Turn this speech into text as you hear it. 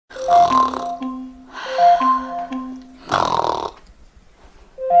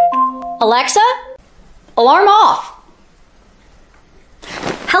Alexa, alarm off.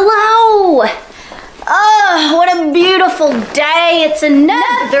 Hello. Oh, what a beautiful day. It's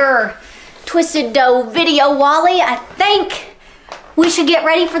another Twisted Dough video, Wally. I think we should get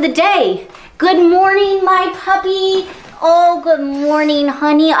ready for the day. Good morning, my puppy. Oh, good morning,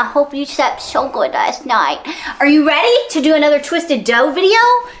 honey. I hope you slept so good last night. Are you ready to do another Twisted Dough video?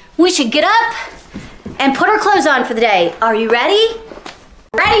 We should get up and put our clothes on for the day. Are you ready?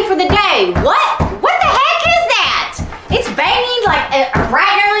 Ready for the day. What? What the heck is that? It's banging like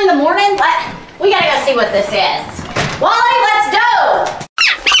bright early in the morning. We gotta go see what this is. Wally, let's go.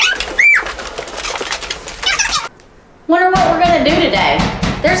 Wonder what we're gonna do today.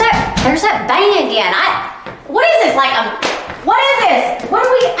 There's that bang again. What is this? What is this?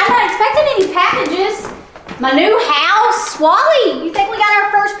 I'm not expecting any packages. My new house. Wally, you think we got our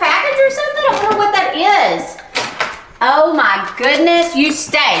first package or something? I wonder what that is. Oh my goodness, you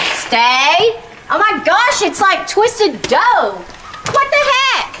stay. Oh my gosh, it's like Twisted Dough. What the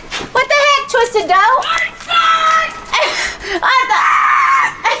heck? What the heck, Twisted Dough?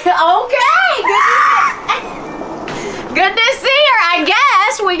 Okay, good to see her, I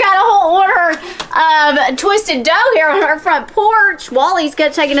guess. We got a whole order of Twisted Dough here on our front porch. Wally's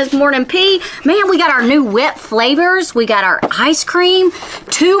taking his morning pee. Man, we got our new whipped flavors. We got our ice cream,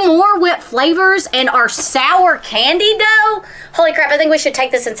 2 more whipped flavors, and our sour candy dough. Holy crap, I think we should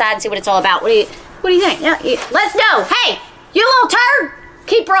take this inside and see what it's all about. What do you think? Yeah, let's go. Hey, you little turd.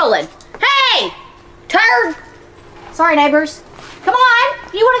 Keep rolling. Hey, turd. Sorry, neighbors. Come on.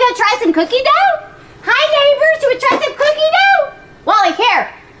 You want to go try some cookie dough? Hi, neighbors. You want to try some cookie dough? Wally, here.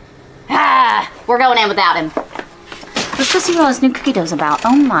 We're going in without him. Let's go see what all this new cookie dough's about.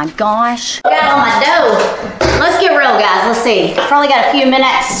 Oh my gosh. Got all my dough. Let's get real, guys. Let's see. Probably got a few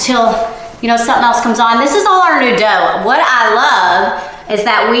minutes till, something else comes on. This is all our new dough. What I love is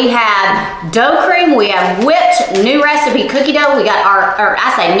that we have dough cream, we have whipped new recipe cookie dough, we got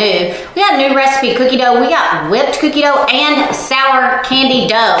we got new recipe cookie dough, we got whipped cookie dough, and sour candy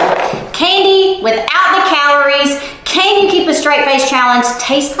dough. Candy without the calories. Can you keep a straight face challenge?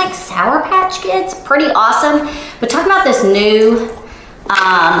 Tastes like Sour Patch Kids, pretty awesome. But talking about this new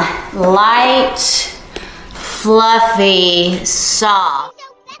light, fluffy, soft.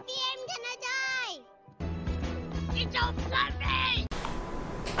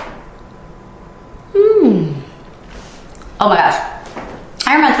 Oh my gosh.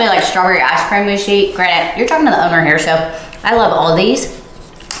 That reminds me of like strawberry ice cream we eat. Granted, you're talking to the owner here, so I love all these.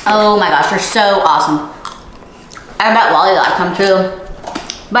 Oh my gosh, they're so awesome. I bet Wally likes them too.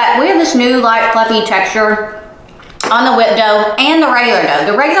 But we have this new light fluffy texture on the whipped dough and the regular dough.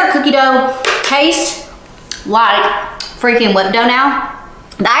 The regular cookie dough tastes like freaking whipped dough now.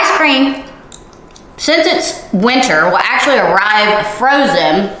 The ice cream, since it's winter, will actually arrive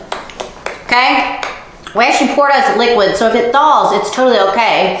frozen, okay? We actually pour it as liquid, so if it thaws, it's totally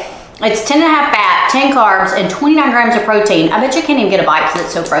okay. It's 10.5 fat, 10 carbs, and 29 grams of protein. I bet you can't even get a bite because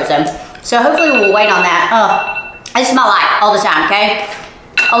it's so frozen. So hopefully we'll wait on that. Oh, this is my life all the time, okay?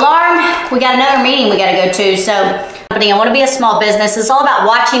 Alarm, we got another meeting we gotta go to. So, I want to be a small business. It's all about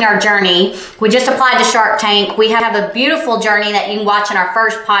watching our journey. We just applied to Shark Tank. We have a beautiful journey that you can watch in our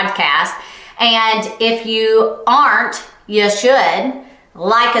first podcast. And if you aren't, you should.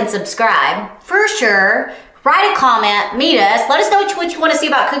 Like and subscribe for sure. Write a comment, meet us, let us know what you want to see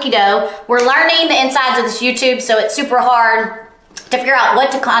about cookie dough. We're learning the insides of this YouTube, so it's super hard to figure out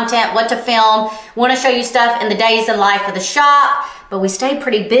what to film. We want to show you stuff in the days in life of the shop, but we stay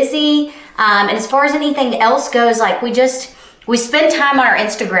pretty busy. And as far as anything else goes, like we spend time on our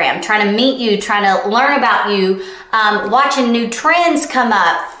Instagram trying to meet you, trying to learn about you, watching new trends come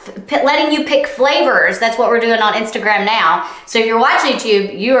up, letting you pick flavors. That's what we're doing on Instagram now. So if you're watching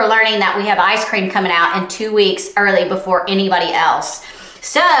YouTube, you are learning that we have ice cream coming out in 2 weeks early before anybody else.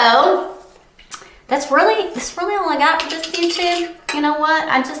 So that's really all I got for this YouTube. You know what?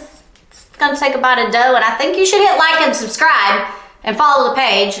 It's gonna take a bite of dough, and I think you should hit like and subscribe and follow the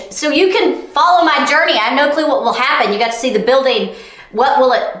page so you can follow my journey. I have no clue what will happen. You got to see the building. What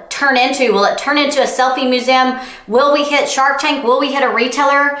will it turn into? Will it turn into a selfie museum? Will we hit Shark Tank? Will we hit a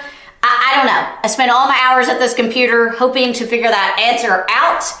retailer? I don't know. I spent all my hours at this computer hoping to figure that answer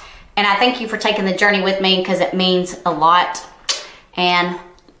out. And I thank you for taking the journey with me because it means a lot. And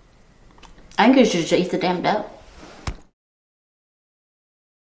I think you should just eat the damn dough.